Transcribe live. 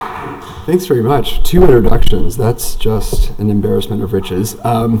Thanks very much. 2 introductions. That's just an embarrassment of riches.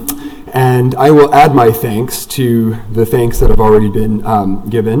 And I will add my thanks to the thanks that have already been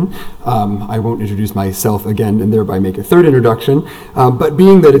given. I won't introduce myself again and thereby make a 3rd introduction. But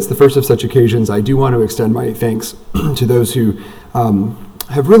being that it's the first of such occasions, I do want to extend my thanks to those who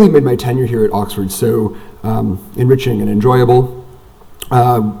have really made my tenure here at Oxford so enriching and enjoyable.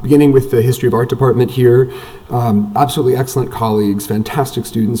 Beginning with the History of Art department here, absolutely excellent colleagues, fantastic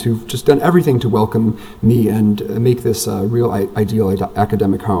students who've just done everything to welcome me and make this a real ideal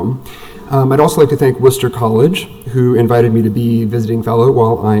academic home. I'd also like to thank Worcester College, who invited me to be visiting fellow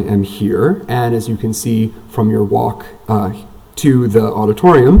while I am here. And as you can see from your walk to the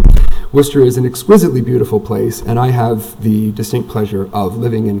auditorium, Worcester is an exquisitely beautiful place, and I have the distinct pleasure of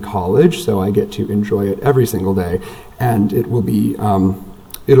living in college, so I get to enjoy it every single day, and it'll be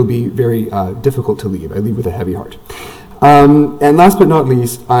very difficult to leave. I leave with a heavy heart. And last but not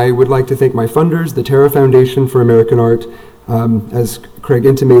least, I would like to thank my funders, the Terra Foundation for American Art, as Craig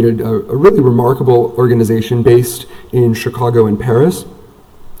intimated, a really remarkable organization based in Chicago and Paris,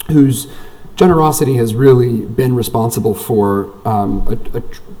 whose generosity has really been responsible for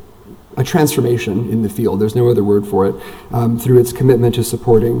a transformation in the field, there's no other word for it, through its commitment to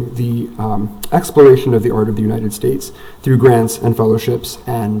supporting the exploration of the art of the United States through grants and fellowships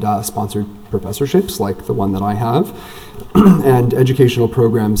and sponsored professorships like the one that I have, and educational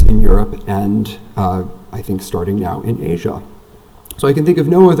programs in Europe and I think starting now in Asia. So I can think of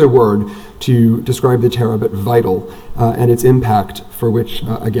no other word to describe the Terra but vital and its impact, for which,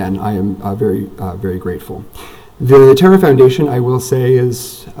 again, I am very grateful. The Terra Foundation, I will say,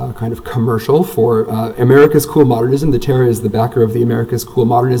 is kind of commercial for America's Cool Modernism. The Terra is the backer of the America's Cool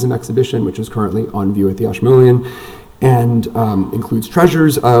Modernism exhibition, which is currently on view at the Ashmolean, and includes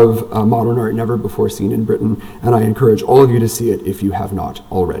treasures of modern art never before seen in Britain, and I encourage all of you to see it if you have not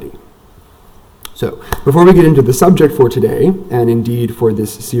already. So, before we get into the subject for today, and indeed for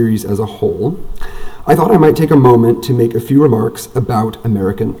this series as a whole, I thought I might take a moment to make a few remarks about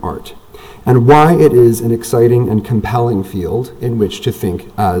American art, and why it is an exciting and compelling field in which to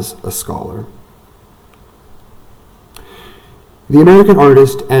think as a scholar. The American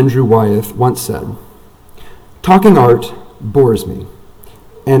artist Andrew Wyeth once said, "Talking art bores me,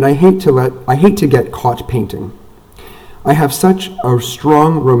 and I hate to get caught painting. I have such a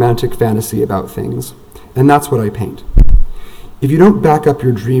strong romantic fantasy about things, and that's what I paint. If you don't back up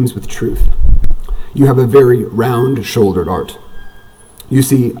your dreams with truth, you have a very round-shouldered art. You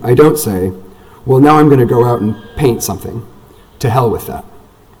see, I don't say, well, now I'm going to go out and paint something. To hell with that."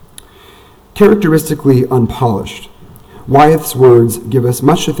 Characteristically unpolished, Wyeth's words give us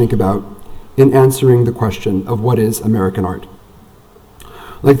much to think about in answering the question of what is American art.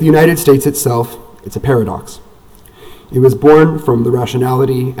 Like the United States itself, it's a paradox. It was born from the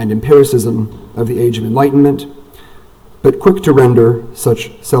rationality and empiricism of the Age of Enlightenment, but quick to render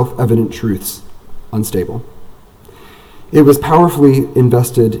such self-evident truths unstable. It was powerfully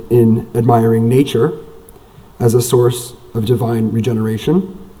invested in admiring nature as a source of divine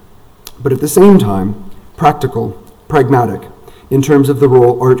regeneration, but at the same time, practical, pragmatic, in terms of the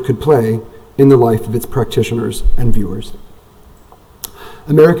role art could play in the life of its practitioners and viewers.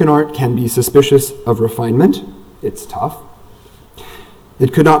 American art can be suspicious of refinement. It's tough.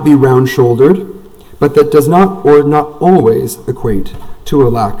 It could not be round-shouldered, but that does not or not always equate to a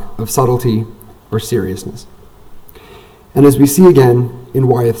lack of subtlety or seriousness. And as we see again in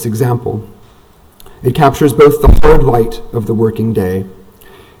Wyeth's example, it captures both the hard light of the working day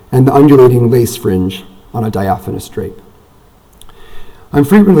and the undulating lace fringe on a diaphanous drape. I'm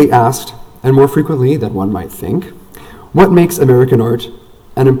frequently asked, and more frequently than one might think, what makes American art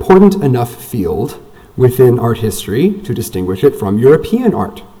an important enough field within art history to distinguish it from European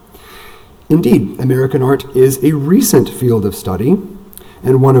art? Indeed, American art is a recent field of study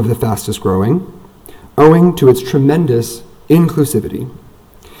and one of the fastest growing, owing to its tremendous inclusivity.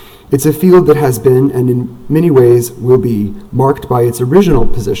 It's a field that has been, and in many ways will be, marked by its original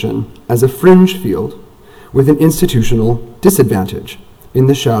position as a fringe field with an institutional disadvantage in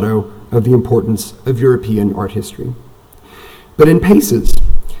the shadow of the importance of European art history. But in paces,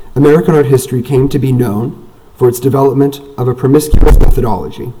 American art history came to be known for its development of a promiscuous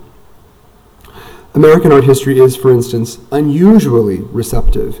methodology. American art history is, for instance, unusually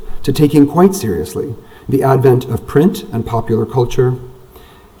receptive to taking quite seriously the advent of print and popular culture,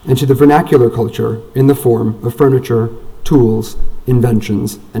 and to the vernacular culture in the form of furniture, tools,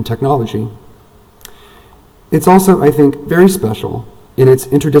 inventions, and technology. It's also, I think, very special in its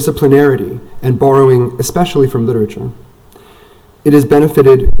interdisciplinarity and borrowing especially from literature. It has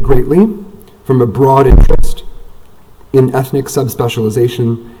benefited greatly from a broad interest in ethnic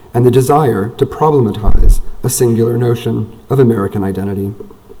subspecialization and the desire to problematize a singular notion of American identity.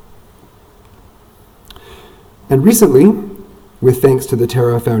 And recently, with thanks to the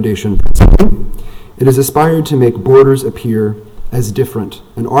Terra Foundation principle, it has aspired to make borders appear as different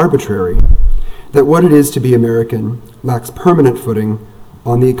and arbitrary, that what it is to be American lacks permanent footing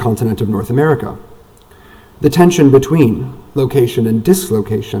on the continent of North America. The tension between location and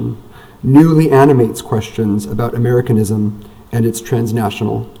dislocation newly animates questions about Americanism and its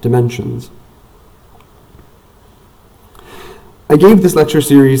transnational dimensions. I gave this lecture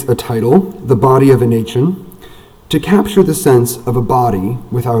series a title, The Body of a Nation, to capture the sense of a body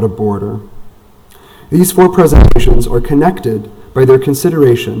without a border. These four presentations are connected by their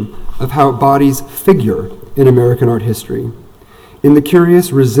consideration of how bodies figure in American art history, in the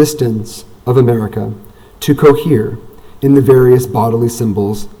curious resistance of America to cohere in the various bodily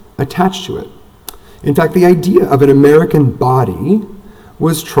symbols attached to it. In fact, the idea of an American body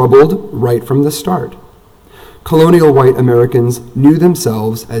was troubled right from the start. Colonial white Americans knew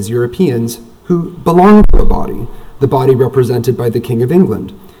themselves as Europeans who belonged to a body, the body represented by the King of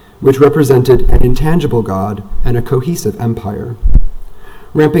England, which represented an intangible god and a cohesive empire.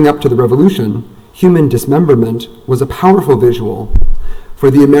 Ramping up to the Revolution, human dismemberment was a powerful visual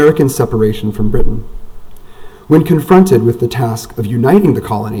for the American separation from Britain. When confronted with the task of uniting the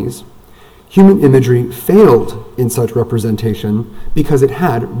colonies, human imagery failed in such representation because it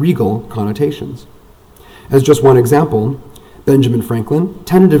had regal connotations. As just one example, Benjamin Franklin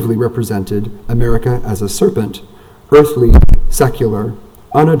tentatively represented America as a serpent, earthly, secular,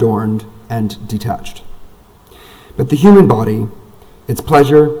 unadorned, and detached. But the human body, its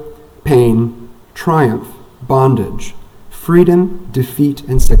pleasure, pain, triumph, bondage, freedom, defeat,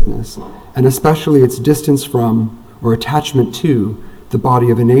 and sickness, and especially its distance from or attachment to the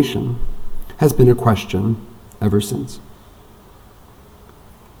body of a nation, has been a question ever since.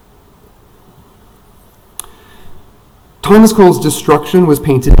 Thomas Cole's Destruction was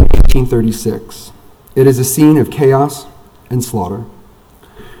painted in 1836. It is a scene of chaos and slaughter.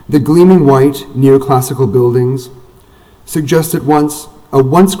 The gleaming white neoclassical buildings suggest at once a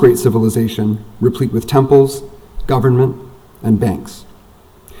once great civilization replete with temples, government, and banks.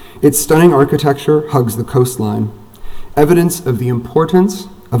 Its stunning architecture hugs the coastline, evidence of the importance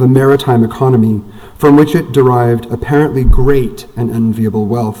of a maritime economy from which it derived apparently great and enviable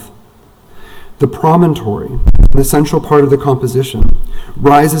wealth. The promontory, the central part of the composition,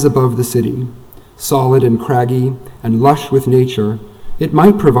 rises above the city. Solid and craggy and lush with nature, it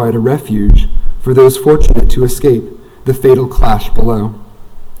might provide a refuge for those fortunate to escape the fatal clash below.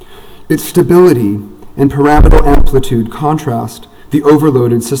 Its stability and pyramidal amplitude contrast the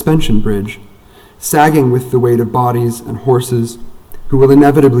overloaded suspension bridge, sagging with the weight of bodies and horses who will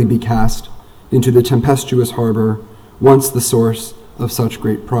inevitably be cast into the tempestuous harbor once the source of such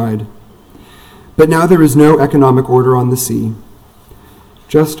great pride. But now there is no economic order on the sea,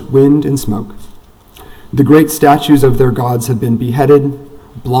 just wind and smoke. The great statues of their gods have been beheaded,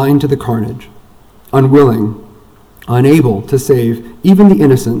 blind to the carnage, unwilling, unable to save even the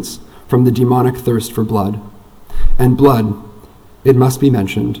innocents from the demonic thirst for blood. And blood, it must be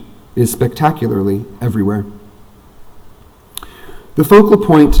mentioned, is spectacularly everywhere. The focal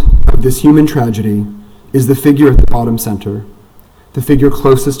point of this human tragedy is the figure at the bottom center, the figure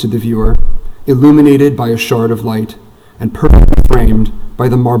closest to the viewer, illuminated by a shard of light and perfectly framed by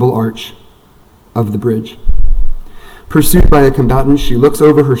the marble arch of the bridge. Pursued by a combatant, she looks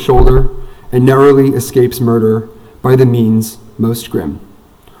over her shoulder and narrowly escapes murder by the means most grim,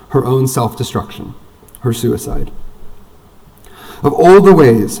 her own self-destruction, her suicide. Of all the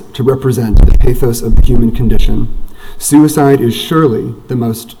ways to represent the pathos of the human condition, suicide is surely the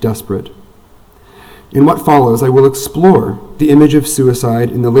most desperate. In what follows, I will explore the image of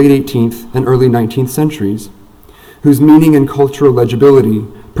suicide in the late 18th and early 19th centuries, whose meaning and cultural legibility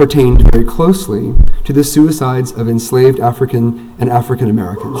pertained very closely to the suicides of enslaved African and African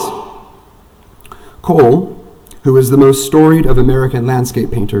Americans. Cole, who is the most storied of American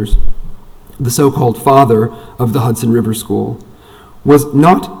landscape painters, the so-called father of the Hudson River School, was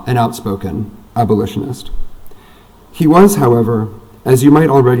not an outspoken abolitionist. He was, however, as you might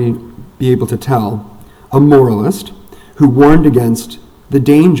already be able to tell, a moralist who warned against the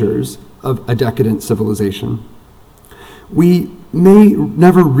dangers of a decadent civilization. We may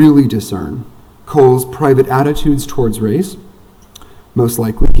never really discern Cole's private attitudes towards race. Most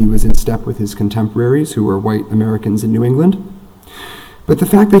likely he was in step with his contemporaries who were white Americans in New England. But the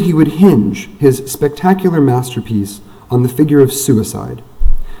fact that he would hinge his spectacular masterpiece on the figure of suicide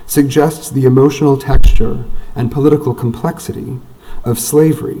suggests the emotional texture and political complexity of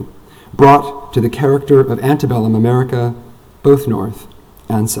slavery brought to the character of antebellum America, both North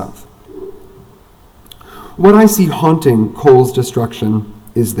and south. What I see haunting Cole's destruction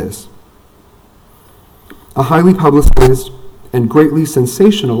is this: a highly publicized and greatly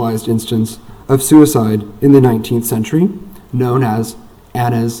sensationalized instance of suicide in the 19th century, known as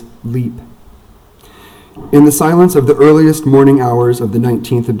Anna's Leap. In the silence of the earliest morning hours of the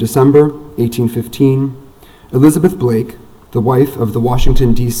 19th of December, 1815, Elizabeth Blake, the wife of the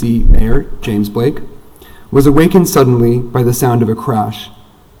Washington, D.C. Mayor, James Blake, was awakened suddenly by the sound of a crash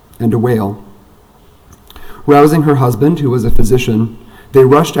and a wail. Rousing her husband, who was a physician, they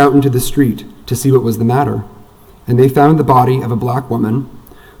rushed out into the street to see what was the matter, and they found the body of a black woman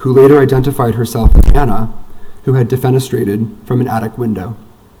who later identified herself as Anna, who had defenestrated from an attic window.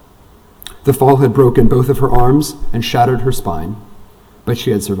 The fall had broken both of her arms and shattered her spine, but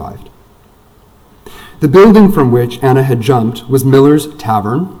she had survived. The building from which Anna had jumped was Miller's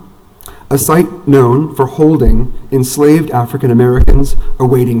Tavern, a site known for holding enslaved African Americans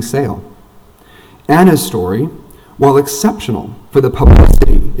awaiting sale. Anna's story, while exceptional for the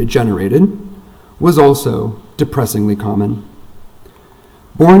publicity it generated, was also depressingly common.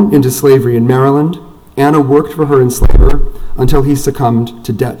 Born into slavery in Maryland, Anna worked for her enslaver until he succumbed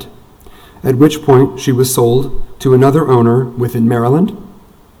to debt, at which point she was sold to another owner within Maryland.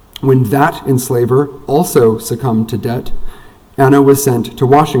 When that enslaver also succumbed to debt, Anna was sent to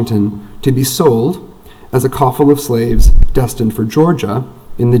Washington to be sold as a coffle of slaves destined for Georgia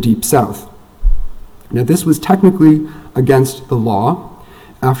in the Deep South. Now, this was technically against the law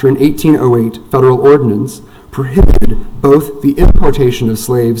after an 1808 federal ordinance prohibited both the importation of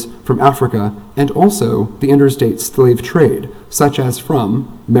slaves from Africa and also the interstate slave trade, such as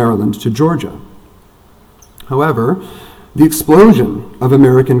from Maryland to Georgia. However, the explosion of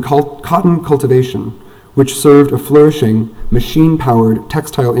American cotton cultivation, which served a flourishing machine-powered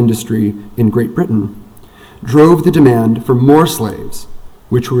textile industry in Great Britain, drove the demand for more slaves,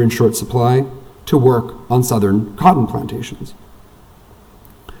 which were in short supply, to work on southern cotton plantations.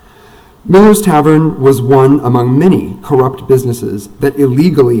 Miller's Tavern was one among many corrupt businesses that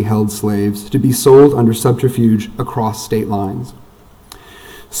illegally held slaves to be sold under subterfuge across state lines.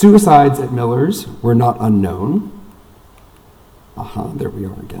 Suicides at Miller's were not unknown. There we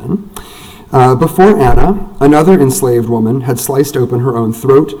are again. Before Anna, another enslaved woman had sliced open her own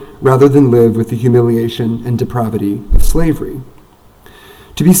throat rather than live with the humiliation and depravity of slavery.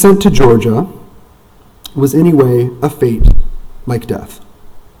 To be sent to Georgia was anyway a fate like death,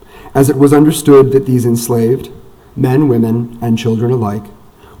 as it was understood that these enslaved, men, women, and children alike,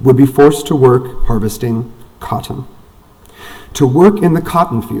 would be forced to work harvesting cotton. To work in the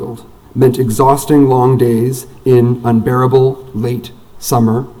cotton field meant exhausting long days in unbearable late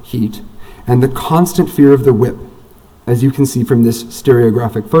summer heat and the constant fear of the whip. As you can see from this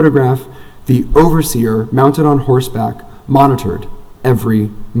stereographic photograph, the overseer mounted on horseback monitored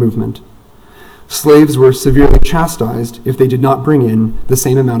every movement. Slaves were severely chastised if they did not bring in the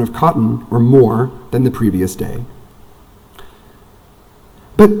same amount of cotton or more than the previous day.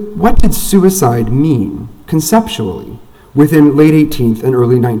 But what did suicide mean conceptually within late 18th and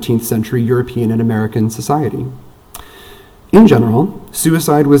early 19th century European and American society? In general,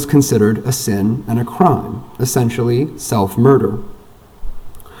 suicide was considered a sin and a crime, essentially self-murder.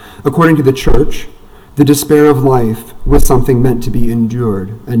 According to the church, the despair of life was something meant to be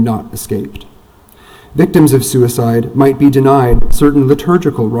endured and not escaped. Victims of suicide might be denied certain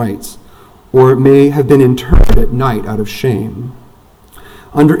liturgical rites, or may have been interred at night out of shame.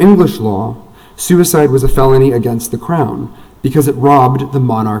 Under English law, suicide was a felony against the crown because it robbed the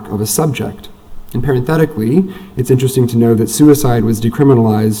monarch of a subject. And parenthetically, it's interesting to know that suicide was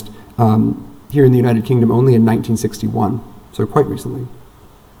decriminalized here in the United Kingdom only in 1961, so quite recently.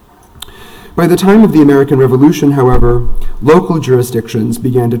 By the time of the American Revolution, however, local jurisdictions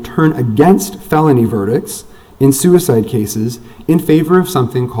began to turn against felony verdicts in suicide cases in favor of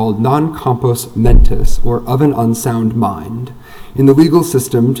something called non compos mentis, or of an unsound mind. In the legal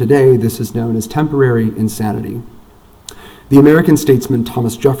system today, this is known as temporary insanity. The American statesman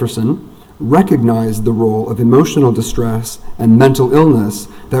Thomas Jefferson recognized the role of emotional distress and mental illness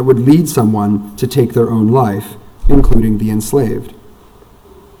that would lead someone to take their own life, including the enslaved.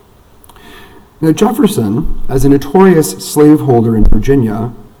 Now, Jefferson, as a notorious slaveholder in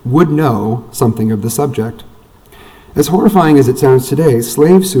Virginia, would know something of the subject. As horrifying as it sounds today,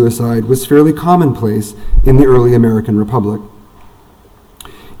 slave suicide was fairly commonplace in the early American Republic.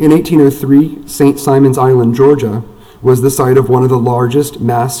 In 1803, St. Simon's Island, Georgia, was the site of one of the largest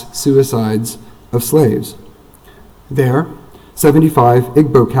mass suicides of slaves. There, 75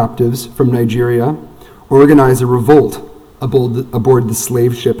 Igbo captives from Nigeria organized a revolt aboard the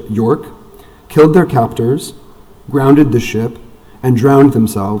slave ship York, killed their captors, grounded the ship, and drowned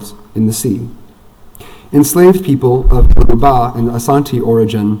themselves in the sea. Enslaved people of Yoruba and Asante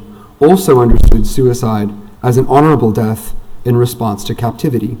origin also understood suicide as an honorable death in response to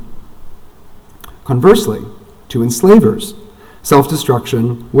captivity. Conversely, to enslavers,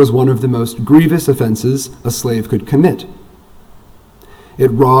 self-destruction was one of the most grievous offenses a slave could commit.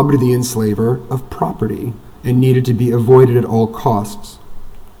 It robbed the enslaver of property and needed to be avoided at all costs.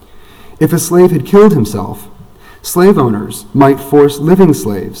 If a slave had killed himself, slave owners might force living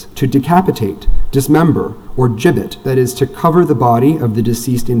slaves to decapitate, dismember, or gibbet, that is, to cover the body of the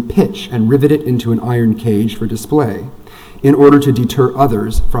deceased in pitch and rivet it into an iron cage for display, in order to deter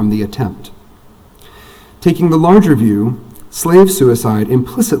others from the attempt. Taking the larger view, slave suicide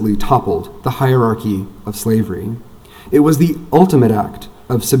implicitly toppled the hierarchy of slavery. It was the ultimate act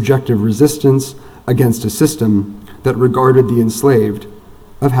of subjective resistance against a system that regarded the enslaved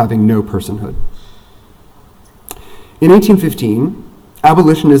of having no personhood. In 1815,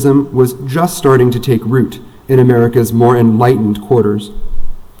 abolitionism was just starting to take root in America's more enlightened quarters.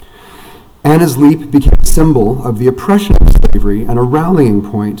 Anna's Leap became a symbol of the oppression of slavery and a rallying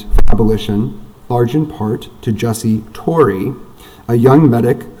point for abolition, large in part to Jesse Torrey, a young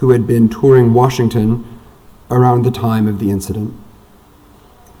medic who had been touring Washington around the time of the incident.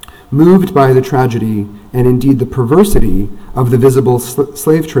 Moved by the tragedy and indeed the perversity of the visible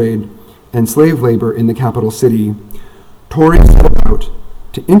slave trade and slave labor in the capital city, Torrey set about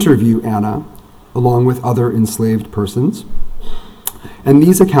to interview Anna along with other enslaved persons, and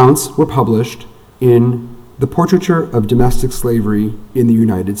these accounts were published in The Portraiture of Domestic Slavery in the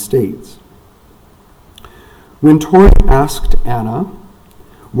United States. When Torrey asked Anna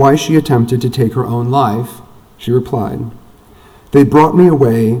why she attempted to take her own life, she replied, "They brought me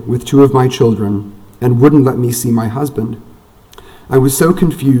away with 2 of my children and wouldn't let me see my husband. I was so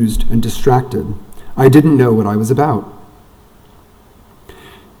confused and distracted, I didn't know what I was about."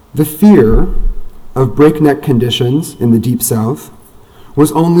 The fear of breakneck conditions in the Deep South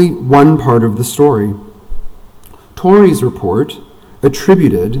was only one part of the story. Torrey's report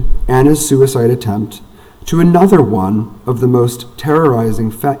attributed Anna's suicide attempt to another one of the most terrorizing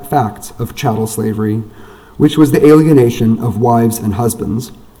facts of chattel slavery, which was the alienation of wives and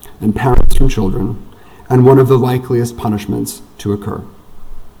husbands and parents from children, and one of the likeliest punishments to occur.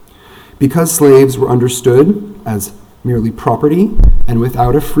 Because slaves were understood as merely property and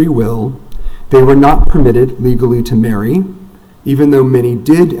without a free will, they were not permitted legally to marry, even though many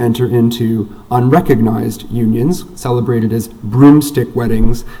did enter into unrecognized unions, celebrated as broomstick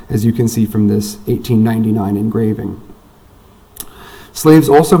weddings, as you can see from this 1899 engraving. Slaves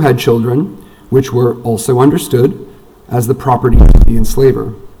also had children, which were also understood as the property of the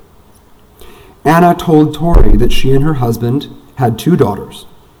enslaver. Anna told Torrey that she and her husband had 2 daughters,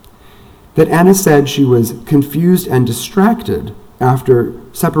 that Anna said she was confused and distracted after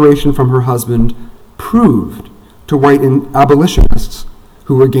separation from her husband proved to white abolitionists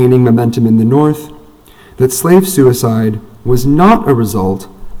who were gaining momentum in the North that slave suicide was not a result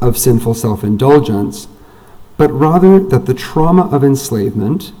of sinful self-indulgence, but rather that the trauma of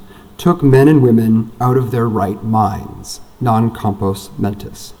enslavement took men and women out of their right minds, non compos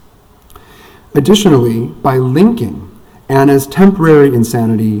mentis. Additionally, by linking Anna's temporary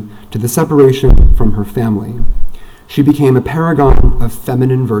insanity to the separation from her family, she became a paragon of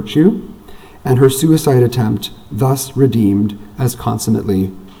feminine virtue, and her suicide attempt thus redeemed as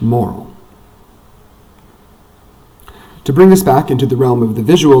consummately moral. To bring us back into the realm of the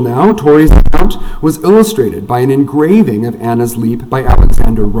visual now, Torrey's account was illustrated by an engraving of Anna's Leap by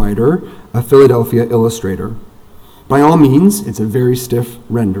Alexander Ryder, a Philadelphia illustrator. By all means, it's a very stiff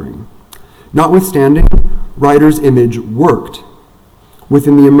rendering. Notwithstanding, Ryder's image worked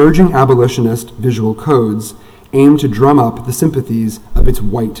within the emerging abolitionist visual codes aimed to drum up the sympathies of its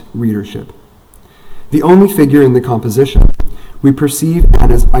white readership. The only figure in the composition, we perceive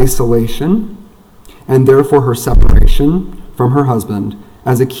Anna's isolation and therefore her separation from her husband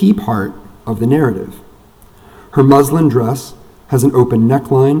as a key part of the narrative. Her muslin dress has an open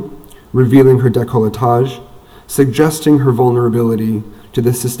neckline, revealing her décolletage, suggesting her vulnerability to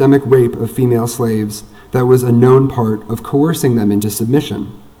the systemic rape of female slaves that was a known part of coercing them into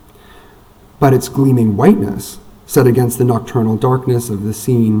submission. But its gleaming whiteness, set against the nocturnal darkness of the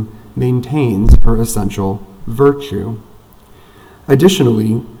scene, maintains her essential virtue.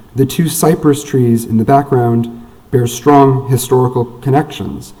 Additionally, the 2 cypress trees in the background bear strong historical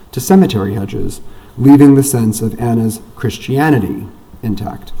connections to cemetery hedges, leaving the sense of Anna's Christianity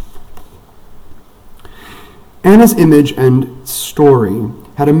intact. Anna's image and story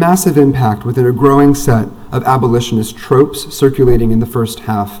had a massive impact within a growing set of abolitionist tropes circulating in the first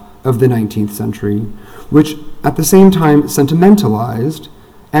half of the 19th century, which at the same time sentimentalized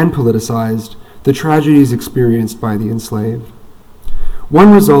and politicized the tragedies experienced by the enslaved.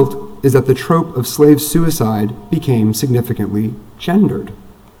 One result is that the trope of slave suicide became significantly gendered.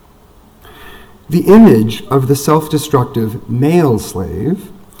 The image of the self-destructive male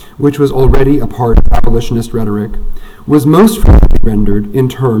slave, which was already a part of abolitionist rhetoric, was most frequently rendered in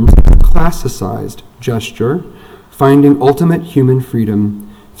terms of classicized gesture, finding ultimate human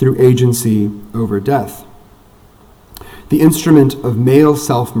freedom through agency over death. The instrument of male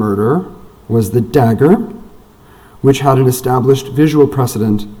self-murder was the dagger, which had an established visual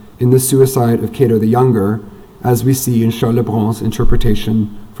precedent in the suicide of Cato the Younger, as we see in Charles Lebrun's interpretation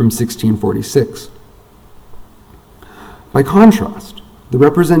from 1646. By contrast, the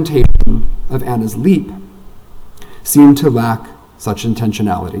representation of Anna's leap seemed to lack such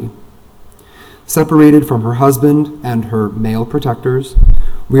intentionality. Separated from her husband and her male protectors,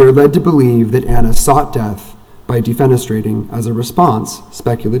 we are led to believe that Anna sought death by defenestrating as a response,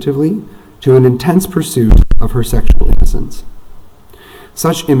 speculatively, to an intense pursuit of her sexual innocence.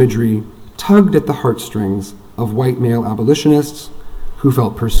 Such imagery tugged at the heartstrings of white male abolitionists who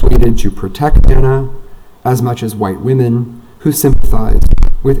felt persuaded to protect Anna, as much as white women who sympathized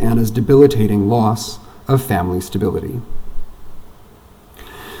with Anna's debilitating loss of family stability.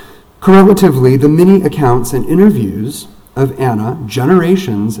 Correlatively, the many accounts and interviews of Anna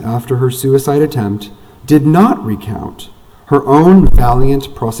generations after her suicide attempt did not recount her own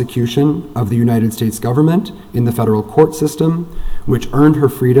valiant prosecution of the United States government in the federal court system, which earned her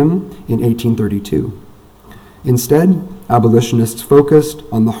freedom in 1832. Instead, abolitionists focused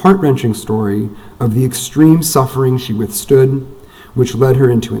on the heart-wrenching story of the extreme suffering she withstood, which led her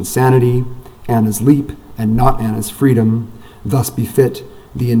into insanity, Anna's leap, and not Anna's freedom, thus befit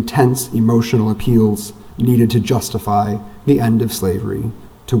the intense emotional appeals needed to justify the end of slavery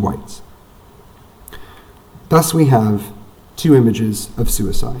to whites. Thus we have two images of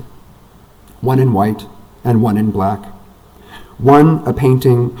suicide, one in white and one in black. One, a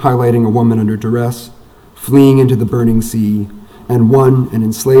painting highlighting a woman under duress, fleeing into the burning sea, and one, an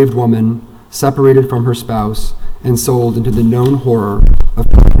enslaved woman, separated from her spouse and sold into the known horror of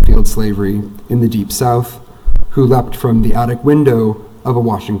field slavery in the Deep South, who leapt from the attic window of a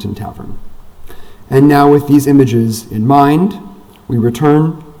Washington tavern. And now with these images in mind, we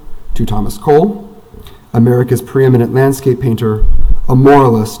return to Thomas Cole, America's preeminent landscape painter, a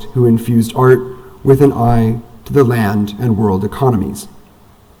moralist who infused art with an eye to the land and world economies.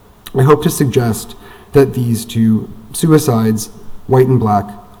 I hope to suggest that these two suicides, white and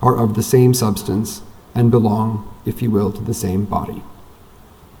black, are of the same substance and belong, if you will, to the same body.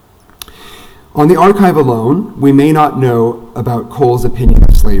 On the archive alone, we may not know about Cole's opinion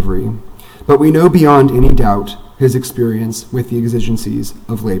of slavery, but we know beyond any doubt his experience with the exigencies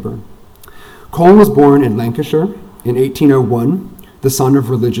of labor. Cole was born in Lancashire in 1801, the son of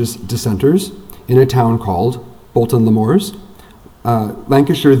religious dissenters in a town called Bolton-le-Moors.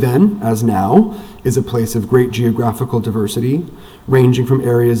 Lancashire then, as now, is a place of great geographical diversity, ranging from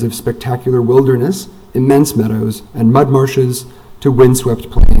areas of spectacular wilderness, immense meadows, and mud marshes, to windswept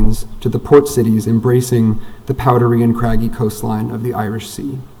plains, to the port cities embracing the powdery and craggy coastline of the Irish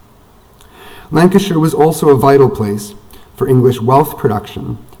Sea. Lancashire was also a vital place for English wealth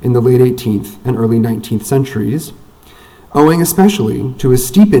production in the late 18th and early 19th centuries, owing especially to a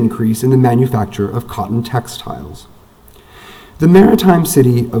steep increase in the manufacture of cotton textiles. The maritime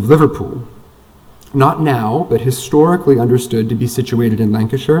city of Liverpool, not now, but historically understood to be situated in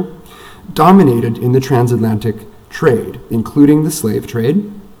Lancashire, dominated in the transatlantic trade, including the slave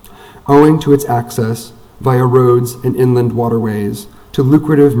trade, owing to its access via roads and inland waterways to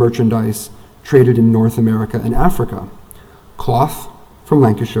lucrative merchandise traded in North America and Africa, cloth from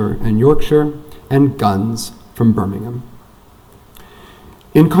Lancashire and Yorkshire, and guns from Birmingham.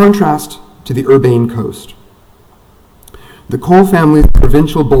 In contrast to the urbane coast, the Cole family's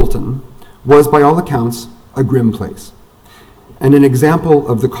provincial Bolton was, by all accounts, a grim place, and an example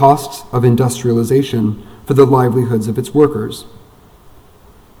of the costs of industrialization for the livelihoods of its workers.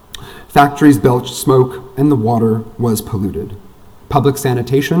 Factories belched smoke, and the water was polluted. Public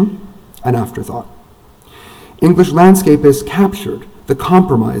sanitation, an afterthought. English landscapists captured the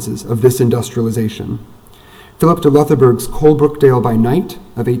compromises of this industrialization. Philip de Loutherbourg's Colebrookdale by Night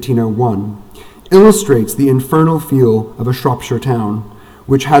of 1801 illustrates the infernal feel of a Shropshire town,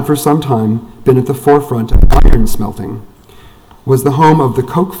 which had for some time been at the forefront of iron smelting, was the home of the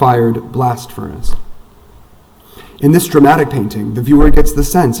coke-fired blast furnace. In this dramatic painting, the viewer gets the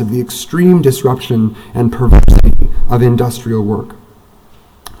sense of the extreme disruption and perversity of industrial work,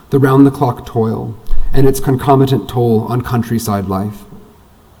 the round-the-clock toil, and its concomitant toll on countryside life.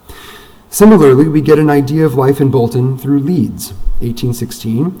 Similarly, we get an idea of life in Bolton through Leeds,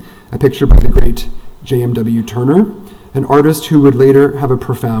 1816, a picture by the great J.M.W. Turner, an artist who would later have a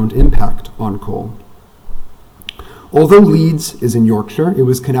profound impact on Cole. Although Leeds is in Yorkshire, it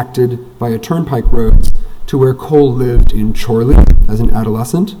was connected by a turnpike road to where Cole lived in Chorley as an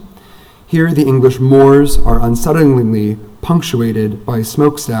adolescent. Here, the English moors are unsettlingly punctuated by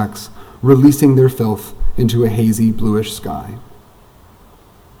smokestacks releasing their filth into a hazy bluish sky.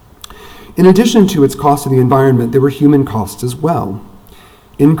 In addition to its cost to the environment, there were human costs as well.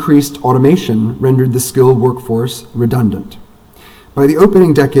 Increased automation rendered the skilled workforce redundant. By the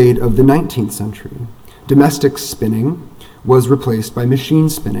opening decade of the 19th century, domestic spinning was replaced by machine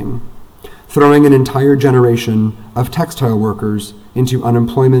spinning, throwing an entire generation of textile workers into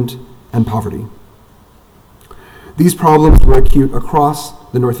unemployment and poverty. These problems were acute across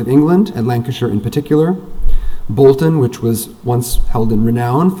the north of England, and Lancashire in particular. Bolton, which was once held in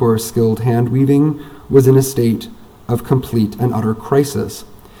renown for skilled hand weaving, was in a state of complete and utter crisis,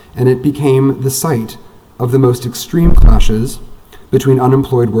 and it became the site of the most extreme clashes between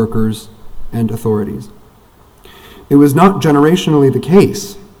unemployed workers and authorities. It was not generationally the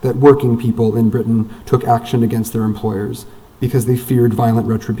case that working people in Britain took action against their employers because they feared violent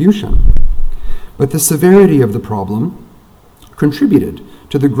retribution, but the severity of the problem contributed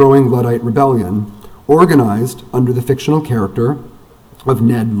to the growing Luddite rebellion, organized under the fictional character of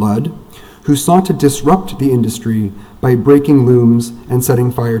Ned Ludd, who sought to disrupt the industry by breaking looms and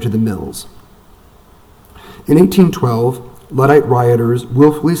setting fire to the mills. In 1812, Luddite rioters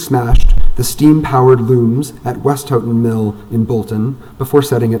willfully smashed the steam-powered looms at Westhoughton Mill in Bolton before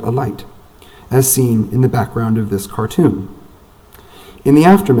setting it alight, as seen in the background of this cartoon. In the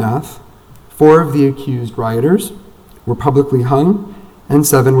aftermath, 4 of the accused rioters were publicly hung and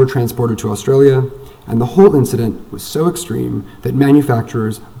 7 were transported to Australia, and the whole incident was so extreme that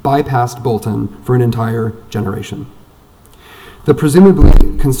manufacturers bypassed Bolton for an entire generation. The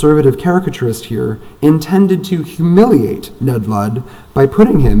presumably conservative caricaturist here intended to humiliate Ned Ludd by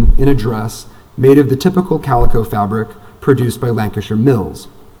putting him in a dress made of the typical calico fabric produced by Lancashire mills.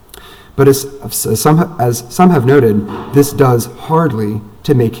 But as some have noted, this does hardly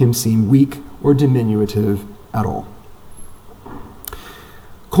to make him seem weak or diminutive at all.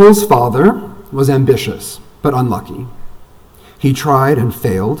 Cole's father was ambitious, but unlucky. He tried and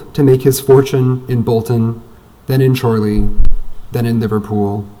failed to make his fortune in Bolton, then in Chorley, then in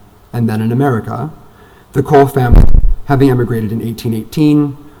Liverpool, and then in America, the Cole family having emigrated in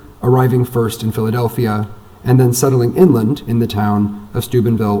 1818, arriving first in Philadelphia, and then settling inland in the town of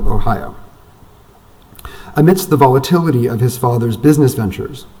Steubenville, Ohio. Amidst the volatility of his father's business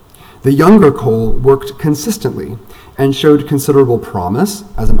ventures, the younger Cole worked consistently and showed considerable promise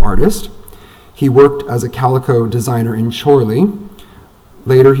as an artist. He worked as a calico designer in Chorley.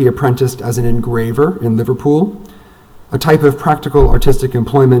 Later, he apprenticed as an engraver in Liverpool, a type of practical artistic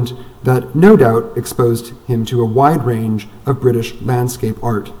employment that no doubt exposed him to a wide range of British landscape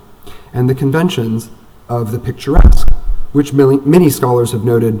art and the conventions of the picturesque, which many scholars have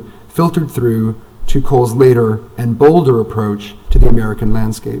noted filtered through to Cole's later and bolder approach to the American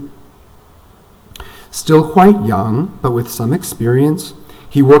landscape. Still quite young, but with some experience,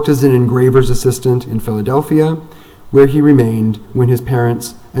 he worked as an engraver's assistant in Philadelphia, where he remained when his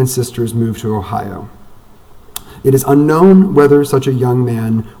parents and sisters moved to Ohio. It is unknown whether such a young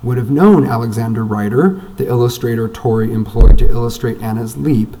man would have known Alexander Ryder, the illustrator Torrey employed to illustrate Anna's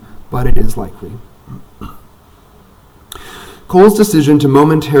Leap, but it is likely. Cole's decision to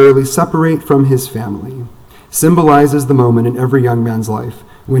momentarily separate from his family symbolizes the moment in every young man's life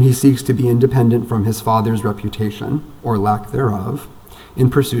when he seeks to be independent from his father's reputation, or lack thereof, in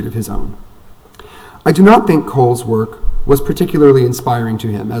pursuit of his own. I do not think Cole's work was particularly inspiring to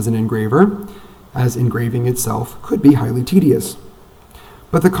him as an engraver, as engraving itself could be highly tedious.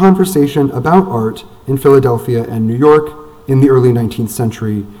 But the conversation about art in Philadelphia and New York in the early 19th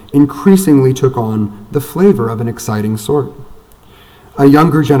century increasingly took on the flavor of an exciting sort. A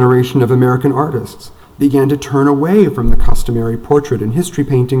younger generation of American artists began to turn away from the customary portrait and history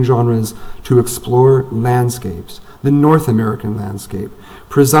painting genres to explore landscapes, the North American landscape,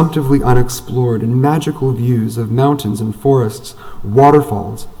 presumptively unexplored and magical views of mountains and forests,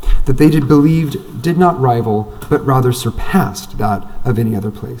 waterfalls, that they believed did not rival, but rather surpassed that of any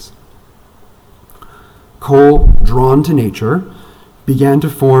other place. Cole, drawn to nature, began to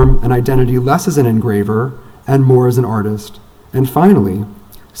form an identity less as an engraver and more as an artist, and finally,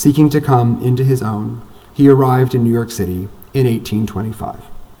 seeking to come into his own, he arrived in New York City in 1825.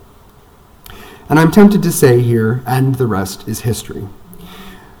 And I'm tempted to say here, and the rest is history.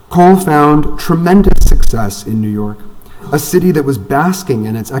 Cole found tremendous success in New York, a city that was basking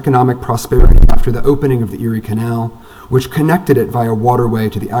in its economic prosperity after the opening of the Erie Canal, which connected it via waterway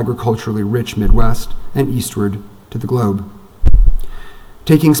to the agriculturally rich Midwest and eastward to the globe.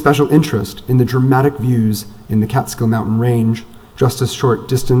 Taking special interest in the dramatic views in the Catskill Mountain Range, just a short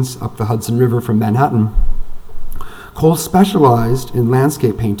distance up the Hudson River from Manhattan, Cole specialized in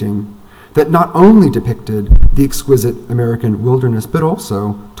landscape painting that not only depicted the exquisite American wilderness, but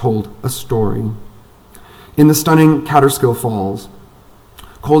also told a story. In the stunning Catskill Falls,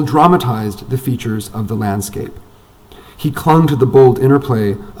 Cole dramatized the features of the landscape. He clung to the bold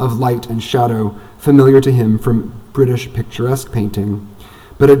interplay of light and shadow familiar to him from British picturesque painting,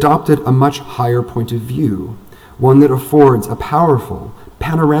 but adopted a much higher point of view, one that affords a powerful,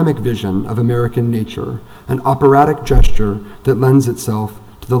 panoramic vision of American nature, an operatic gesture that lends itself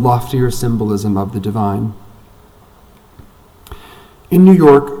to the loftier symbolism of the divine. In New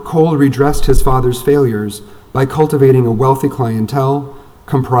York, Cole redressed his father's failures by cultivating a wealthy clientele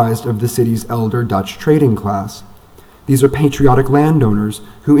comprised of the city's elder Dutch trading class. These are patriotic landowners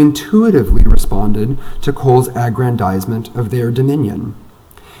who intuitively responded to Cole's aggrandizement of their dominion.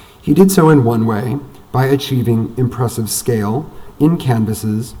 He did so in one way, by achieving impressive scale in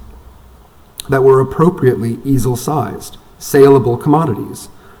canvases that were appropriately easel-sized, saleable commodities,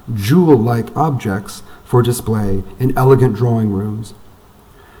 jewel-like objects for display in elegant drawing rooms.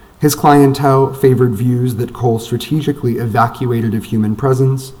 His clientele favored views that Cole strategically evacuated of human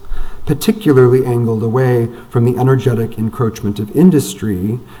presence, particularly angled away from the energetic encroachment of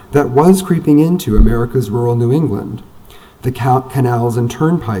industry that was creeping into America's rural New England, the canals and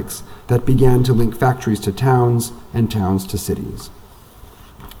turnpikes that began to link factories to towns and towns to cities.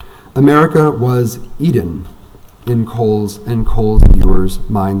 America was Eden in Cole's and Cole's viewers'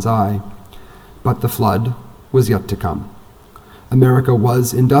 mind's eye, but the flood was yet to come. America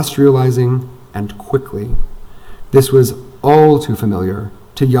was industrializing, and quickly. This was all too familiar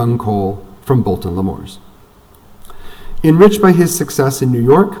to young Cole from Bolton Lemore's. Enriched by his success in New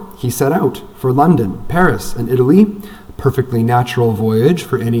York, he set out for London, Paris, and Italy, a perfectly natural voyage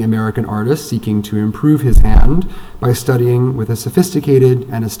for any American artist seeking to improve his hand by studying with a sophisticated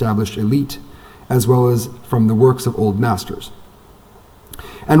and established elite, as well as from the works of old masters.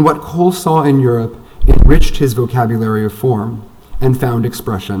 And what Cole saw in Europe enriched his vocabulary of form and found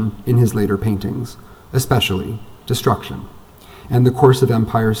expression in his later paintings, especially Destruction, and the Course of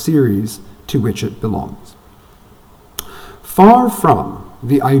Empire series to which it belongs. Far from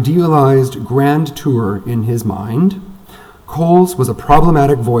the idealized grand tour in his mind, Cole's was a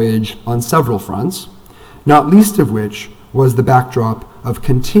problematic voyage on several fronts, not least of which was the backdrop of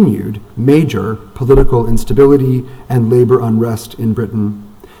continued major political instability and labor unrest in Britain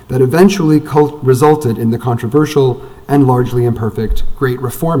that eventually resulted in the controversial and largely imperfect Great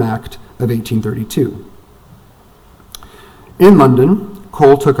Reform Act of 1832. In London,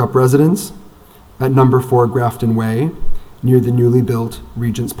 Cole took up residence at number 4 Grafton Way, near the newly built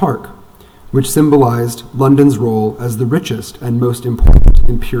Regent's Park, which symbolized London's role as the richest and most important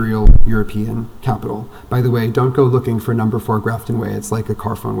imperial European capital. By the way, don't go looking for number 4 Grafton Way. It's like a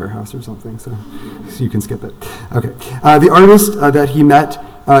car phone warehouse or something, so you can skip it. Okay. The artist that he met,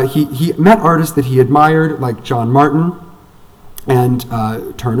 he met artists that he admired, like John Martin and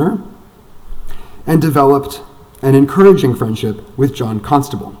Turner, and developed an encouraging friendship with John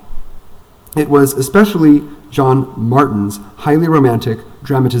Constable. It was especially John Martin's highly romantic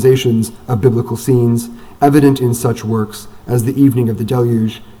dramatizations of biblical scenes, evident in such works as The Evening of the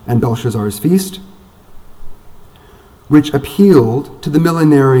Deluge and Belshazzar's Feast, which appealed to the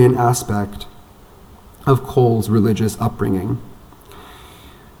millenarian aspect of Cole's religious upbringing.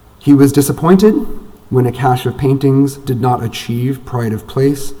 He was disappointed when a cache of paintings did not achieve pride of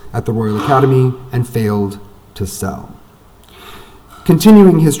place at the Royal Academy and failed to sell.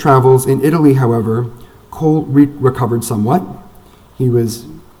 Continuing his travels in Italy, however, Cole recovered somewhat. He was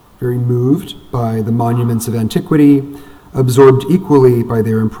very moved by the monuments of antiquity, absorbed equally by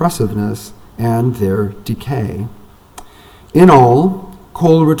their impressiveness and their decay. In all,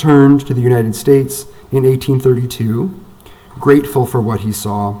 Cole returned to the United States in 1832, grateful for what he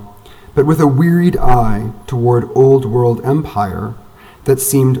saw, but with a wearied eye toward old world empire that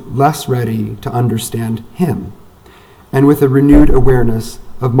seemed less ready to understand him, and with a renewed awareness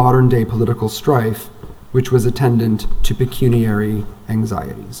of modern day political strife, which was attendant to pecuniary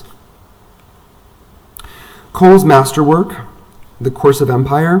anxieties. Cole's masterwork, The Course of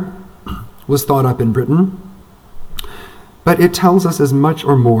Empire, was thought up in Britain, but it tells us as much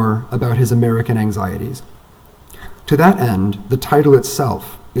or more about his American anxieties. To that end, the title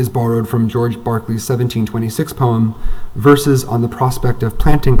itself is borrowed from George Berkeley's 1726 poem, Verses on the Prospect of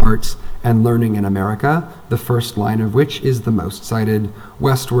Planting Arts and Learning in America, the first line of which is the most cited,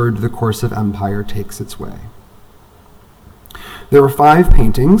 "Westward the course of empire takes its way." There were 5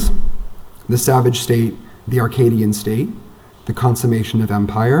 paintings: the savage state, the Arcadian state, the consummation of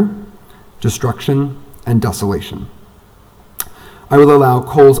empire, destruction, and desolation. I will allow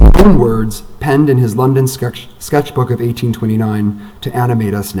Cole's own words, penned in his London sketchbook of 1829, to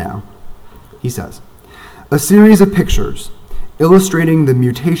animate us now. He says, "A series of pictures illustrating the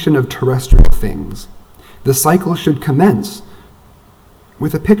mutation of terrestrial things. The cycle should commence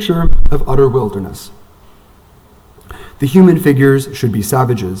with a picture of utter wilderness. The human figures should be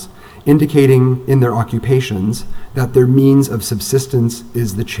savages, indicating in their occupations that their means of subsistence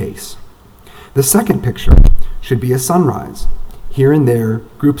is the chase. The second picture should be a sunrise, here and there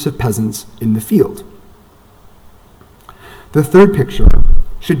groups of peasants in the field. The third picture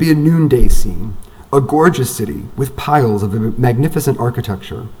should be a noonday scene, a gorgeous city with piles of magnificent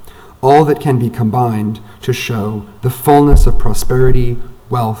architecture, all that can be combined to show the fullness of prosperity,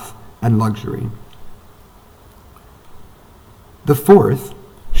 wealth, and luxury. The fourth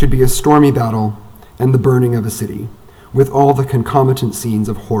should be a stormy battle and the burning of a city, with all the concomitant scenes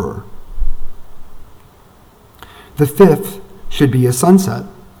of horror. The fifth should be a sunset,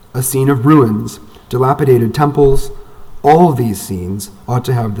 a scene of ruins, dilapidated temples. All these scenes ought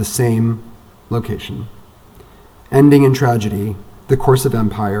to have the same location. Ending in tragedy, the course of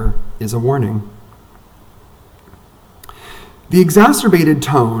empire is a warning." The exacerbated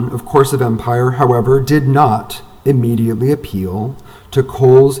tone of Course of Empire, however, did not immediately appeal to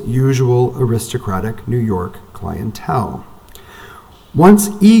Cole's usual aristocratic New York clientele. Once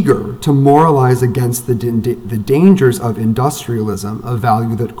eager to moralize against the dangers of industrialism, a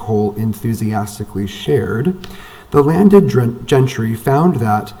value that Cole enthusiastically shared, the landed gentry found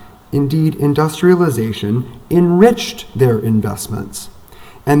that, indeed, industrialization enriched their investments.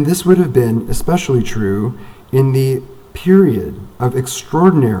 And this would have been especially true in the period of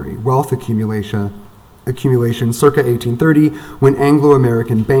extraordinary wealth accumulation circa 1830, when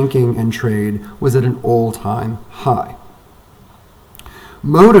Anglo-American banking and trade was at an all-time high.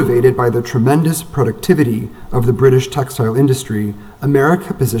 Motivated by the tremendous productivity of the British textile industry,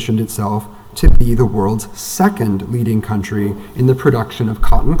 America positioned itself to be the world's second leading country in the production of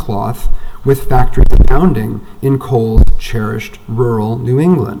cotton cloth, with factories abounding in Cole's cherished rural New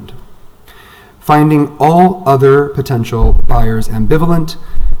England. Finding all other potential buyers ambivalent,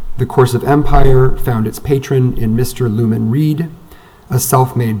 the Course of Empire found its patron in Mr. Luman Reed, a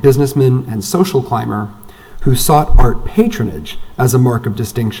self-made businessman and social climber who sought art patronage as a mark of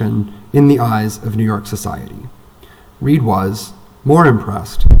distinction in the eyes of New York society. Reed was more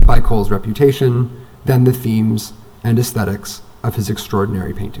impressed by Cole's reputation than the themes and aesthetics of his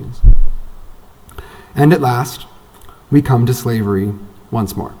extraordinary paintings. And at last, we come to slavery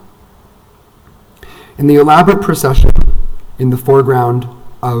once more. In the elaborate procession in the foreground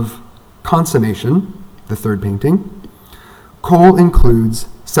of Consummation, the third painting, Cole includes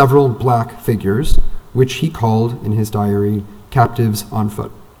several black figures, which he called in his diary captives on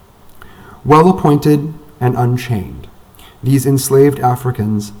foot. Well appointed and unchained, these enslaved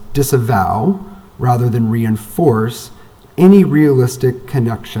Africans disavow, rather than reinforce, any realistic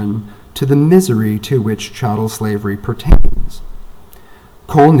connection to the misery to which chattel slavery pertains.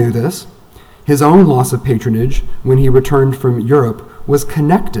 Cole knew this. His own loss of patronage when he returned from Europe was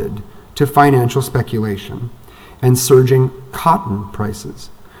connected to financial speculation and surging cotton prices,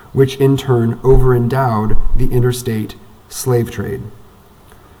 which in turn overendowed the interstate slave trade.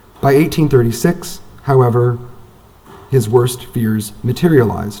 By 1836, however, his worst fears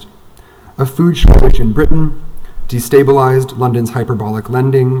materialized. A food shortage in Britain destabilized London's hyperbolic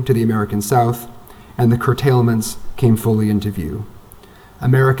lending to the American South, and the curtailments came fully into view.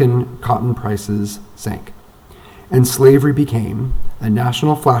 American cotton prices sank, and slavery became a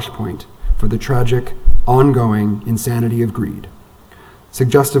national flashpoint for the tragic, ongoing insanity of greed.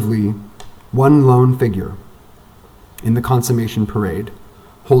 Suggestively, one lone figure in the Consummation Parade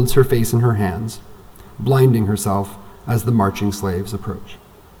holds her face in her hands, blinding herself as the marching slaves approach.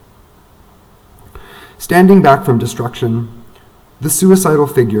 Standing back from destruction, the suicidal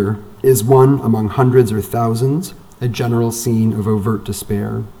figure is one among hundreds or thousands, a general scene of overt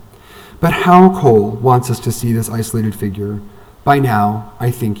despair. But how Cole wants us to see this isolated figure, by now, I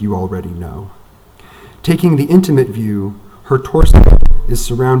think you already know. Taking the intimate view, her torso is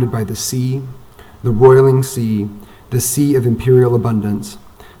surrounded by the sea, the roiling sea, the sea of imperial abundance,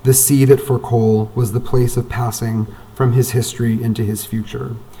 the sea that for Cole was the place of passing from his history into his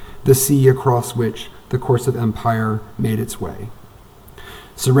future, the sea across which the course of empire made its way.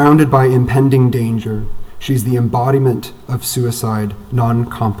 Surrounded by impending danger, she's the embodiment of suicide non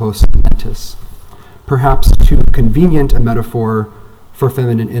compos mentis. Perhaps too convenient a metaphor for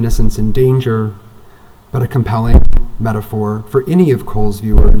feminine innocence in danger, but a compelling metaphor for any of Cole's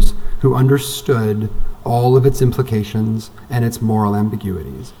viewers who understood all of its implications and its moral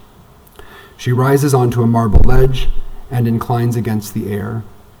ambiguities. She rises onto a marble ledge and inclines against the air,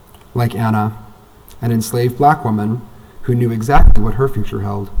 like Anna, an enslaved black woman who knew exactly what her future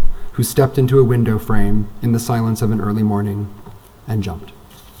held, who stepped into a window frame in the silence of an early morning and jumped.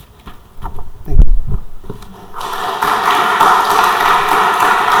 Thanks.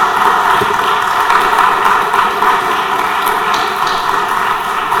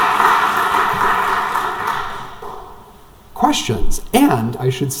 Questions, and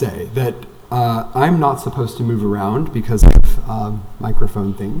I should say that I'm not supposed to move around because of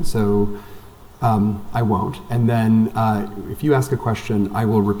microphone things, so I won't. And then if you ask a question, I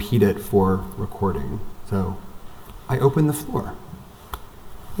will repeat it for recording. So I open the floor.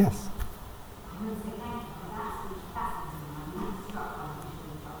 Yes?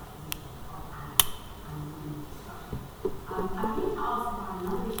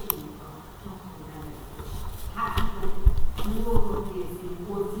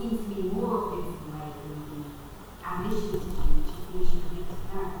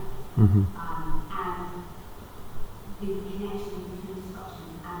 Mm-hmm. And the connection between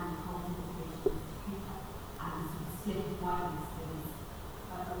destruction and cultivation of Cooper and the sort of slip of whiteness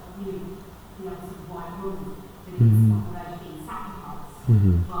that is the opposite of white woman that is on the verge of being sacrificed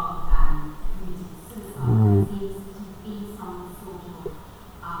rather than committing suicide. There seems to be some sort of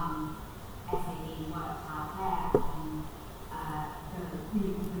essay being worked out there on the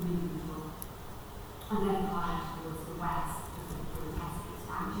movement of an empire towards the west, the sort of grotesque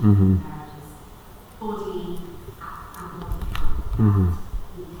expansion. Body and body count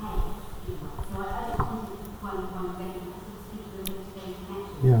in head. So I just wanted to speak to the motivation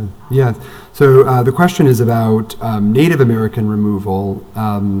connection. Yeah. So the question is about Native American removal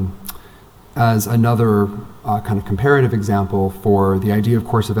as another kind of comparative example for the idea of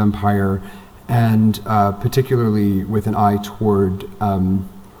course of empire, and particularly with an eye toward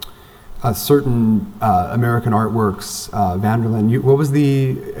certain American artworks. Vanderlyn, what was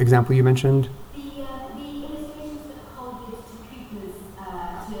the example you mentioned? The illustrations that Cole gives to Cooper's,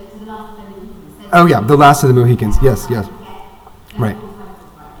 to the last of the Mohicans. Oh yeah, the last of the Mohicans. Yes. Right.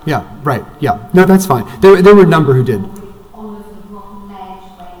 Yeah. Right. Yeah. No, that's fine. There were a number who did. On the sort of rock ledge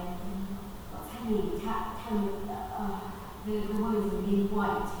when telling the woman's in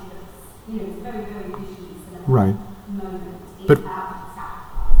white, it's very, very visually sort of Right. moment. But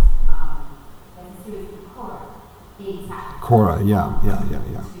Cora, yeah. And that's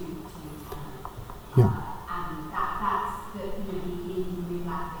the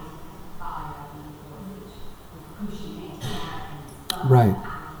relaxation fire which was pushing Native Americans. Right.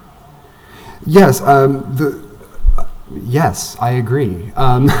 Yes. Yes, I agree.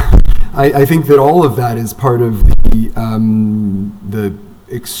 I think that all of that is part of the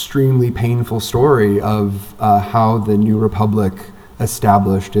extremely painful story of how the New Republic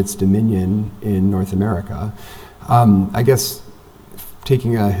established its dominion in North America. I guess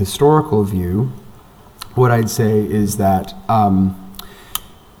taking a historical view, what I'd say is that I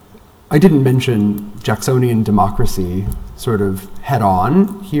didn't mention Jacksonian democracy sort of head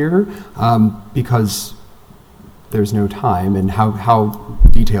on here because there's no time, and how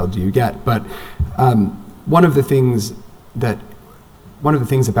detailed do you get? But one of the things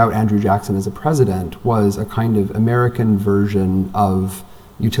about Andrew Jackson as a president was a kind of American version of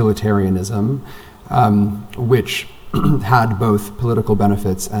utilitarianism, which had both political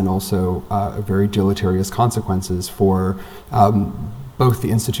benefits and also very deleterious consequences for both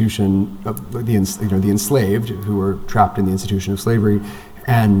the institution of the enslaved who were trapped in the institution of slavery,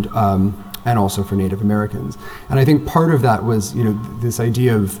 and also for Native Americans. And I think part of that was this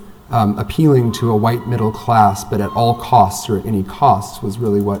idea of appealing to a white middle class, but at all costs or at any costs, was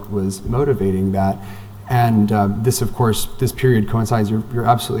really what was motivating that. And this period coincides, you're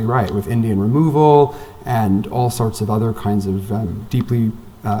absolutely right, with Indian removal and all sorts of other kinds of deeply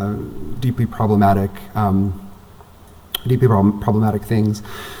problematic things.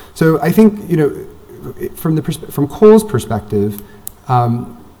 So I think from Cole's perspective,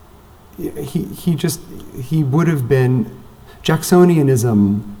 he would have been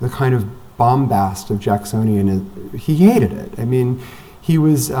Jacksonianism, the kind of bombast of Jacksonianism. He hated it. I mean, he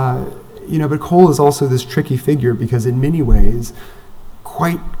was. But Cole is also this tricky figure because in many ways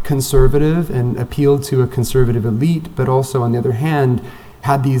quite conservative and appealed to a conservative elite, but also on the other hand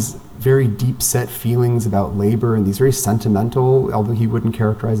had these very deep-set feelings about labor and these very sentimental, although he wouldn't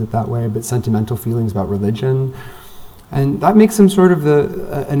characterize it that way, but sentimental feelings about religion. And that makes him sort of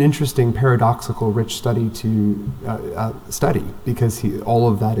an interesting, paradoxical, rich study to study, because all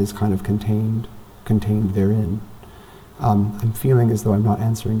of that is kind of contained therein. I'm feeling as though I'm not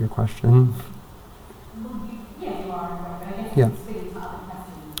answering your question. Yes, you are, but I guess Yeah. it's fitting to other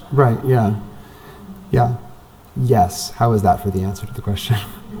questions. Right, yeah. Yeah. Yes. How is that for the answer to the question?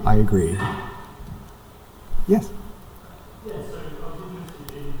 I agree. Yes? Yeah, so I was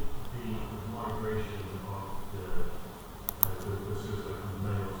interested in the migration of the suicide from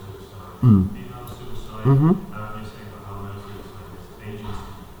male suicide, female suicide. Mm-hmm. You're saying about how male suicide is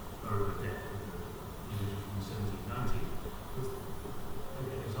agency over death in the images from 1790. Was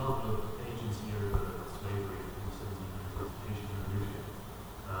an example of agency over slavery in the 1790s, Asian revolution.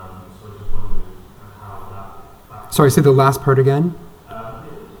 So I just wondered how that. Sorry, say the last part again.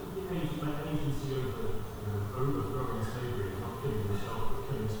 Agency over overthrowing slavery, not killing yourself, but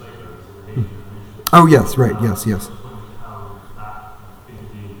killing slave owners in the Asian revolution. Oh, yes, right, yes. I just wondered how that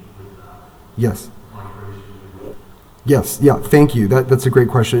fitted in with that Yes. migration. Yes, yeah, thank you. That's a great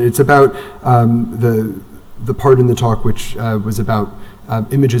question. It's about the part in the talk which was about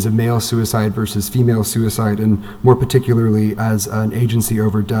images of male suicide versus female suicide, and more particularly as an agency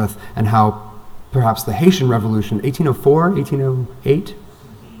over death, and how perhaps the Haitian Revolution, 1804, 1808?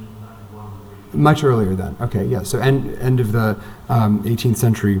 Much earlier then. Okay, yeah. So end of the 18th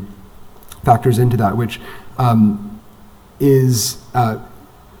century factors into that, which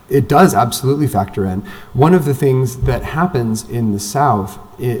it does absolutely factor in. One of the things that happens in the South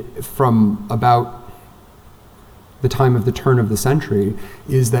from about the time of the turn of the century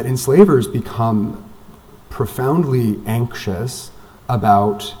is that enslavers become profoundly anxious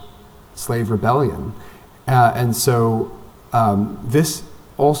about slave rebellion. And so this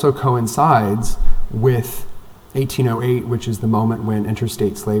also coincides with 1808, which is the moment when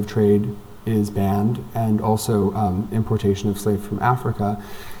interstate slave trade is banned, and also importation of slaves from Africa.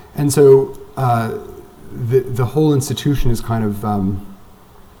 And so the whole institution is kind of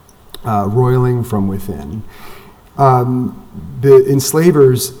roiling from within. The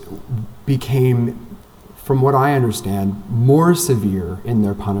enslavers became, from what I understand, more severe in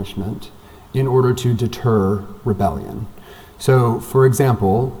their punishment in order to deter rebellion. So, for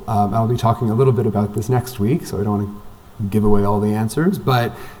example, I'll be talking a little bit about this next week, so I don't want to give away all the answers,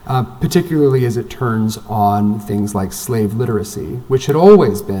 but particularly as it turns on things like slave literacy, which had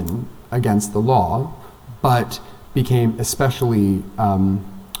always been against the law, but became especially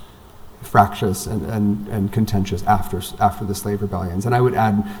fractious and contentious after the slave rebellions. And I would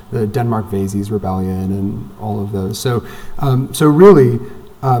add the Denmark-Vesey's rebellion and all of those. So really,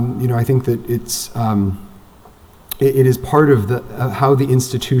 I think that it is part of how the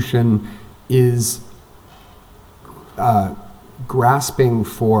institution is grasping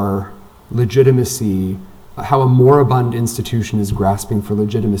for legitimacy. How a moribund institution is grasping for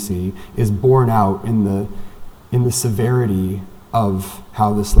legitimacy is borne out in the severity of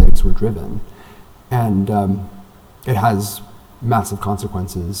how the slaves were driven, and it has massive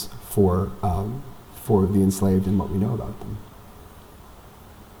consequences for the enslaved and what we know about them.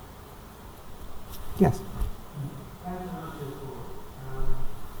 Yes.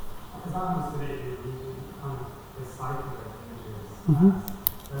 As I understood it, you kind of the cycle of images Mm-hmm. as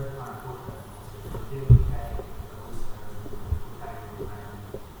very kind of portrait. So the UK,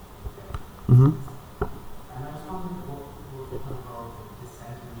 Mm-hmm. and I was wondering what the kind of role of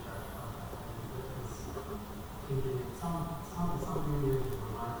dissent in Terra Foundation, because something new to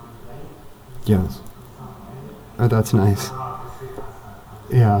remind me today. Yes. Oh, that's nice.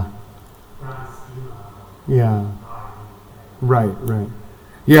 Yeah. Yeah. Right.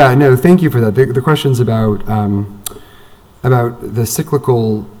 Yeah, no, thank you for that. The question's about the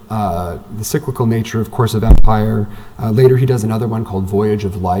cyclical nature, of course, of empire. Later, he does another one called Voyage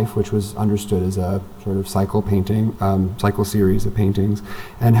of Life, which was understood as a sort of cycle series of paintings,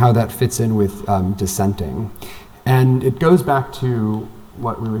 and how that fits in with dissenting. And it goes back to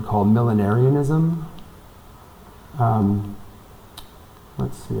what we would call millenarianism.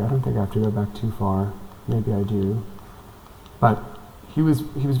 Let's see, I don't think I have to go back too far. Maybe I do. But he was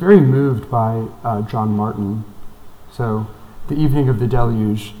very moved by John Martin. So the Evening of the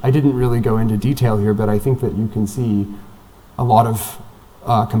Deluge, I didn't really go into detail here, but I think that you can see a lot of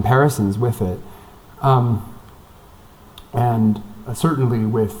comparisons with it. And certainly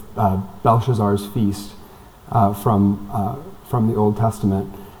with Belshazzar's Feast from the Old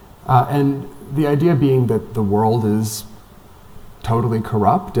Testament. And the idea being that the world is totally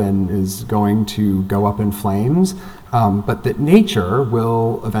corrupt and is going to go up in flames, but that nature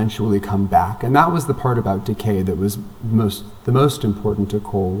will eventually come back. And that was the part about decay that was the most important to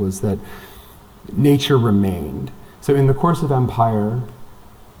Cole, was that nature remained. So in the course of Empire,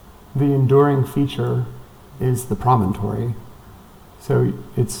 the enduring feature is the promontory. So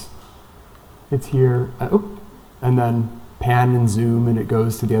it's here, and then pan and zoom, and it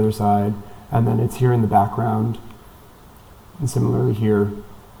goes to the other side, and then it's here in the background, and similarly here,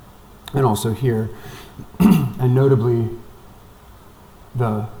 and also here. And notably,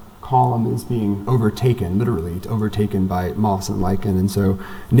 the column is being overtaken, literally overtaken by moss and lichen, and so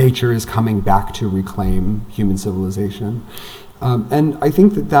nature is coming back to reclaim human civilization. And I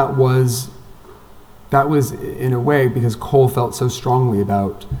think that was in a way because Cole felt so strongly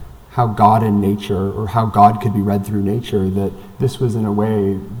about how God and nature, or how God could be read through nature, that this was in a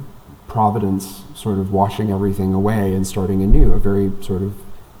way Providence sort of washing everything away and starting anew, a very sort of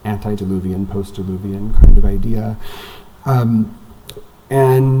antediluvian, post-diluvian kind of idea.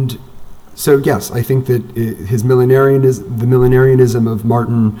 And so yes, I think that the millenarianism of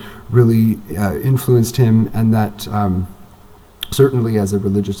Martin really influenced him, and that certainly as a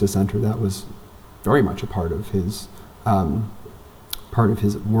religious dissenter, that was very much a part of his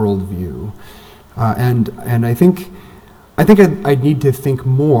worldview. And I think I'd need to think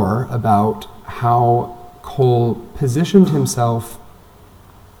more about how Cole positioned himself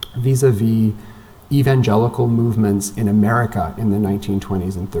vis-a-vis evangelical movements in America in the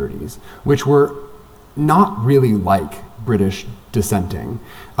 1920s and 30s, which were not really like British dissenting,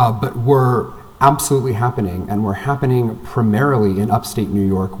 but were absolutely happening, and were happening primarily in upstate New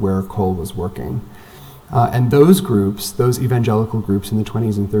York where Cole was working. And those groups, those evangelical groups in the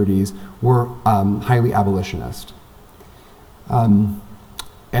 20s and 30s, were highly abolitionist. And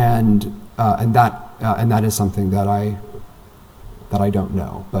that is something that I don't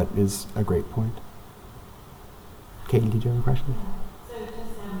know, but is a great point. Katie, did you have a question? So just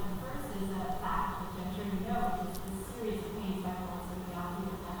first is a fact, which I'm sure you know, which is the series of paintings by also the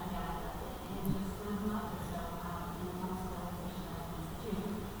idea of that in just a month or so in the constellation of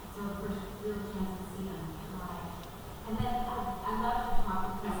Institute. So of course, real chance to see them live. And then I love to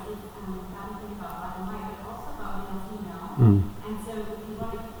talk because it's not only about black and white, but also about male female. And so if you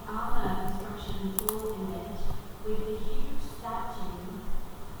want to, on the construction tool image, with the huge statue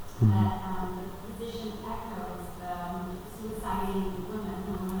that the position echoes suiciding women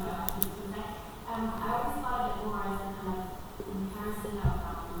who are about to suicide. I always thought of it more as a kind of comparison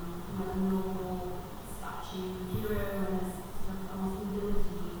of a noble statue hero and this sort of almost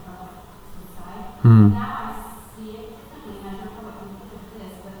nobility of suicide. And now I see it differently, and I don't know what you think of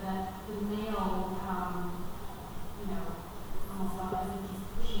this, but the male, almost like as if he's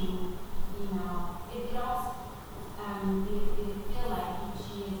pushing female. It also, it feel like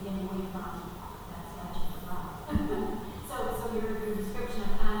she is getting away from that statue as well. So your description of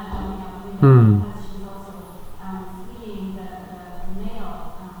Anna jumping out the window, because she's also fleeing the male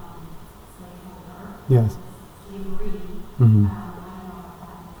slaveholder. Yes. Slavery. I Mm-hmm. don't know about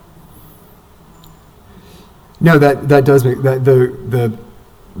that. No, that does make that the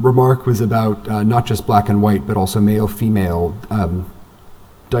remark was about not just black and white, but also male-female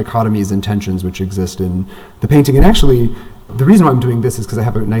dichotomies and tensions which exist in the painting. And actually, the reason why I'm doing this is because I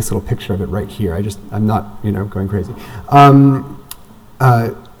have a nice little picture of it right here. I'm not going crazy.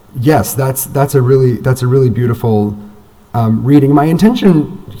 Yes, that's a really beautiful reading. My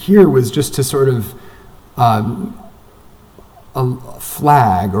intention here was just to sort of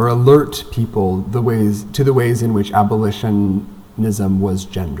flag or alert people to the ways in which abolitionism was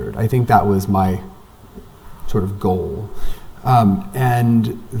gendered. I think that was my sort of goal,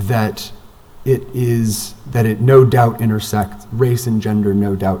 and that it no doubt intersects, race and gender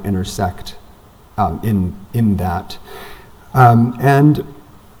no doubt intersect in that, and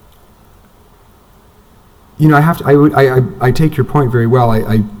I take your point very well.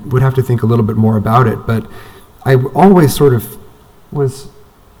 I would have to think a little bit more about it, but I always sort of was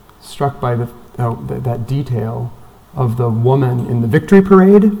struck by that detail of the woman in the victory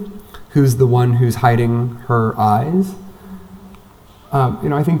parade, who's the one who's hiding her eyes.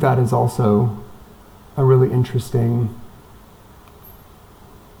 I think that is also a really interesting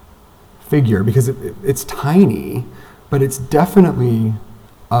figure, because it's tiny, but it's definitely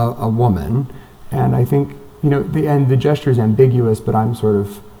a woman. And I think, the gesture is ambiguous, but I'm sort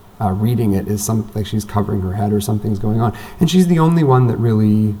of reading it as like she's covering her head or something's going on. And she's the only one that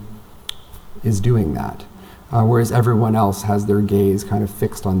really is doing that. Whereas everyone else has their gaze kind of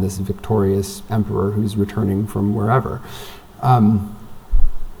fixed on this victorious emperor who's returning from wherever.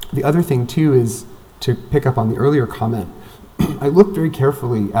 The other thing, too, is to pick up on the earlier comment I looked very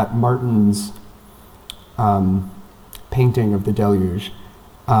carefully at Martin's painting of the deluge,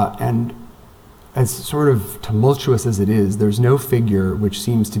 and as sort of tumultuous as it is, there's no figure which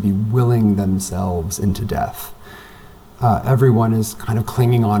seems to be willing themselves into death. Everyone is kind of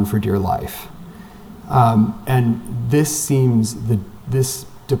clinging on for dear life. And this seems, this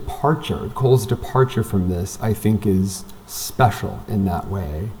departure, Cole's departure from this, I think is special in that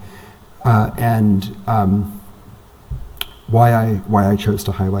way. And why I chose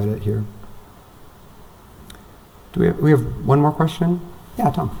to highlight it here. Do we have one more question?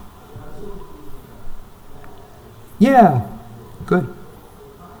 Yeah, Tom. Yeah, good.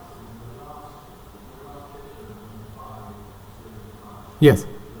 Yes.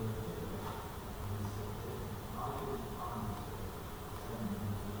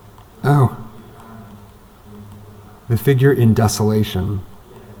 Oh. The figure in desolation.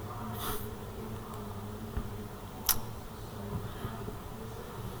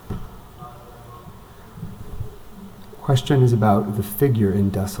 Question is about the figure in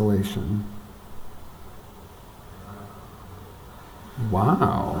desolation.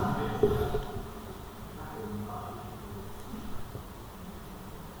 Wow.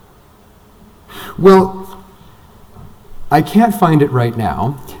 Well, I can't find it right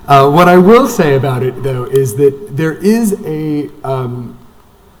now. What I will say about it, though, is that there is a,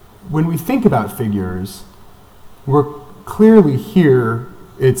 when we think about figures, we're clearly here,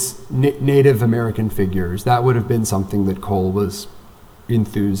 it's Native American figures. That would have been something that Cole was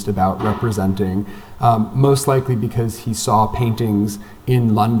enthused about representing, most likely because he saw paintings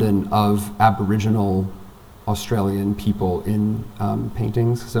in London of Aboriginal Australian people in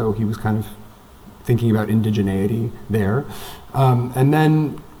paintings, so he was kind of thinking about indigeneity there. And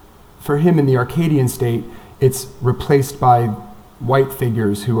then for him in the Arcadian state, it's replaced by white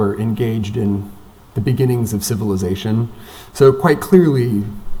figures who are engaged in the beginnings of civilization. So quite clearly,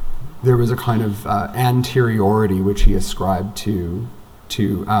 there was a kind of anteriority which he ascribed to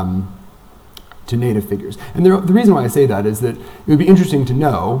native figures. And the reason why I say that is that it would be interesting to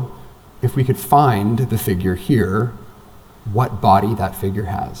know, if we could find the figure here, what body that figure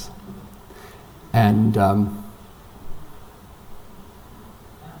has. And if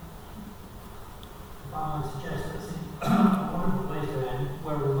I might suggest that one of the places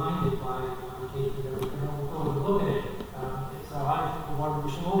we're reminded by Arcadian that we can all go and look at it. So I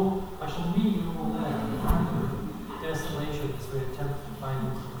shall meet you all there in front of desolation as we attempt to find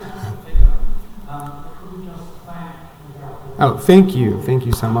this figure. Could we just thank Miguel? oh, thank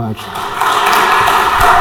you so much.